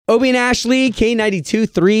Obie and Ashley,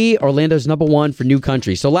 K92.3, Orlando's #1 for new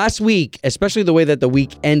country. So last week, especially the way that the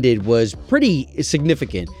week ended, was pretty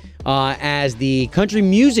significant as the Country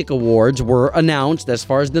Music Awards were announced as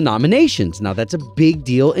far as the nominations. Now, that's a big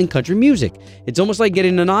deal in country music. It's almost like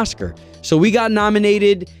getting an Oscar. So we got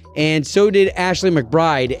nominated, and so did Ashley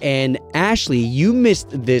McBryde. And Ashley, you missed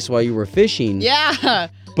this while you were fishing. Yeah.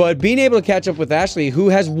 But being able to catch up with Ashley, who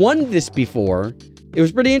has won this before, it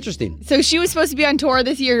was pretty interesting. So she was supposed to be on tour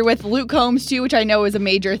this year with Luke Combs, too, which I know is a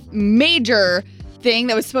major thing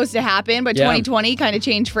that was supposed to happen. But 2020 kind of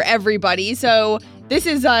changed for everybody. So this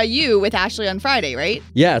is you with Ashley on Friday, right?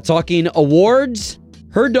 Yeah, talking awards,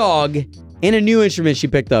 her dog, and a new instrument she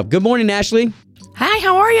picked up. Good morning, Ashley. Hi,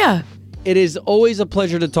 how are you? It is always a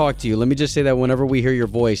pleasure to talk to you. Let me just say that whenever we hear your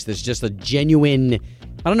voice, there's just a genuine,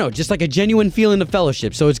 just like a genuine feeling of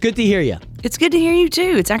fellowship. So it's good to hear you. It's good to hear you,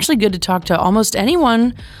 too. It's actually good to talk to almost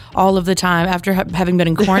anyone all of the time after having been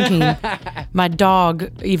in quarantine. My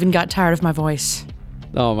dog even got tired of my voice.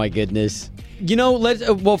 Oh, my goodness.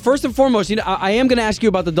 Well, first and foremost, I am going to ask you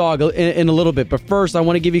about the dog in a little bit. But first, I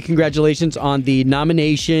want to give you congratulations on the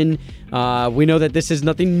nomination. We know that this is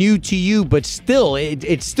nothing new to you, but still,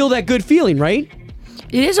 it's still that good feeling, right?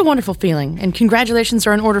 It is a wonderful feeling, and congratulations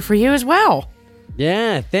are in order for you as well.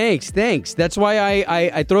 Yeah, thanks. That's why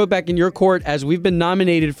I throw it back in your court as we've been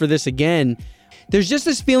nominated for this again. There's just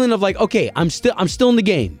this feeling of like, okay, I'm still in the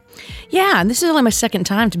game. Yeah, and this is only my second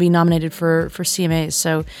time to be nominated for CMAs,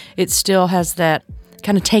 so it still has that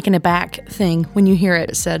kind of taken aback thing when you hear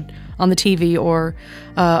it said on the TV or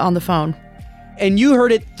on the phone. And you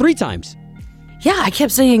heard it 3 times. Yeah, I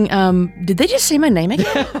kept saying, did they just say my name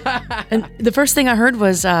again? And the first thing I heard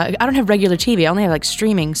was, I don't have regular TV, I only have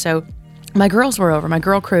streaming, so my girls were over, my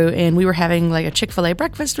girl crew, and we were having a Chick-fil-A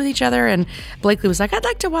breakfast with each other, and Blakely was like, I'd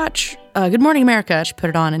like to watch Good Morning America. She put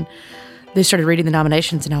it on, and they started reading the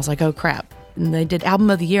nominations, and I was like, oh, crap. And they did Album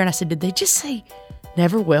of the Year, and I said, did they just say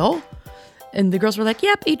Never Will? And the girls were like,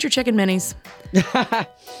 yep, eat your chicken minis.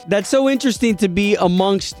 That's so interesting to be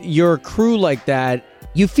amongst your crew like that.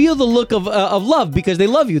 You feel the look of love because they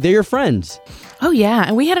love you. They're your friends. Oh, yeah,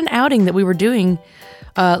 and we had an outing that we were doing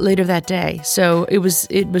later that day. So it was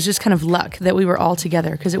just kind of luck that we were all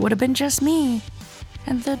together because it would have been just me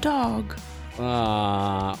and the dog.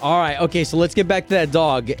 All right. Okay, so let's get back to that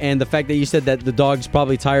dog and the fact that you said that the dog's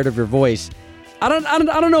probably tired of your voice. I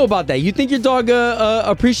don't know about that. You think your dog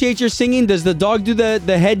appreciates your singing? Does the dog do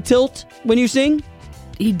the head tilt when you sing?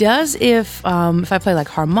 He does if I play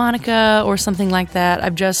harmonica or something like that.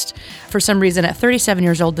 I've just, for some reason, at 37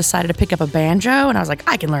 years old, decided to pick up a banjo, and I was like,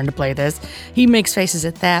 I can learn to play this. He makes faces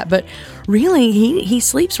at that, but really, he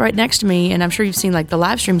sleeps right next to me, and I'm sure you've seen the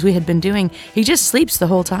live streams we had been doing. He just sleeps the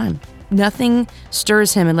whole time. Nothing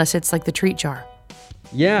stirs him unless it's the treat jar.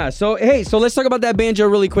 Yeah, so let's talk about that banjo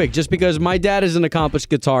really quick, just because my dad is an accomplished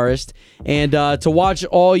guitarist, and to watch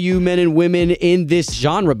all you men and women in this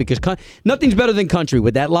genre, because nothing's better than country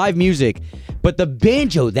with that live music, but the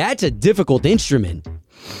banjo, that's a difficult instrument.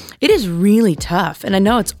 It is really tough, and I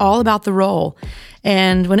know it's all about the roll.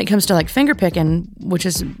 And when it comes to finger picking, which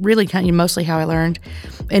is really mostly how I learned,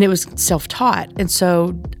 and it was self-taught, and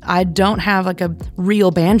so I don't have a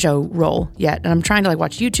real banjo roll yet. And I'm trying to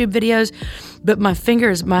watch YouTube videos, but my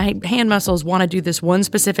hand muscles want to do this one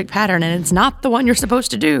specific pattern, and it's not the one you're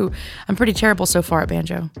supposed to do. I'm pretty terrible so far at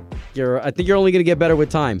banjo. I think you're only going to get better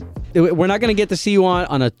with time. We're not going to get to see you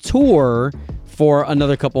on a tour for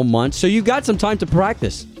another couple months, so you've got some time to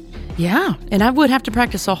practice. Yeah, and I would have to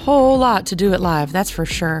practice a whole lot to do it live, that's for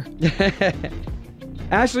sure.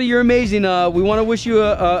 Ashley, you're amazing. We want to wish you,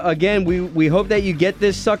 again, we hope that you get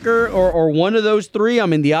this sucker or one of those 3. I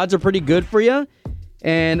mean, the odds are pretty good for you.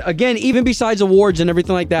 And again, even besides awards and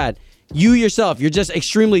everything like that, you yourself, you're just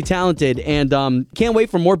extremely talented, and can't wait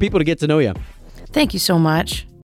for more people to get to know you. Thank you so much.